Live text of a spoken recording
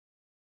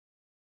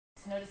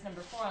Notice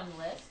number 4 on the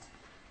list.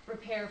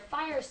 Repair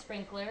fire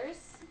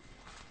sprinklers.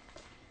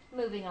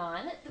 Moving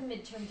on, the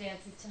midterm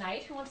dances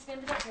tonight. Who wants to be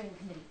on the decorating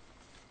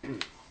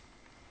committee?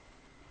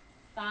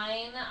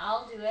 Fine,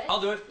 I'll do it.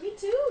 I'll do it. Me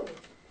too.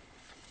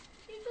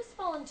 You're just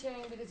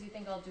volunteering because you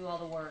think I'll do all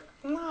the work.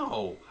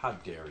 No, how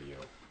dare you?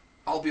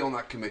 I'll be on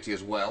that committee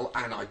as well,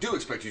 and I do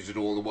expect you to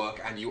do all the work,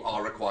 and you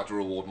are required to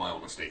reward my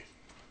honesty.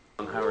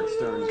 On Howard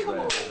Stern's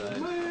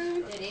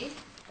way. Did he?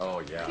 Oh,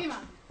 yeah. Come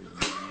on.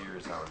 For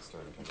years, Howard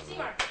Stern.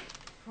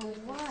 For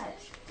what?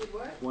 Good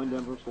work. One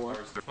Denver, 4.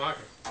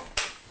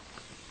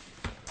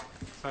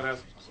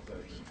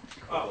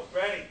 Oh,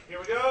 ready. Here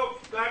we go.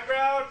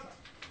 Background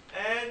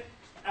and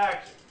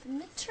action. The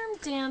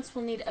midterm dance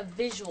will need a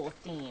visual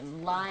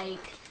theme,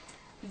 like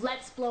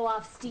let's blow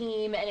off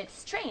steam and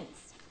it's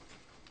trains.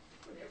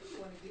 Whatever you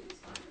want to do is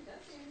fine with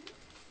us, Andy.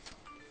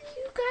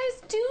 You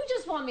guys do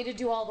just want me to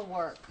do all the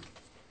work.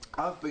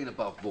 I've been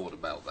above board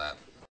about that.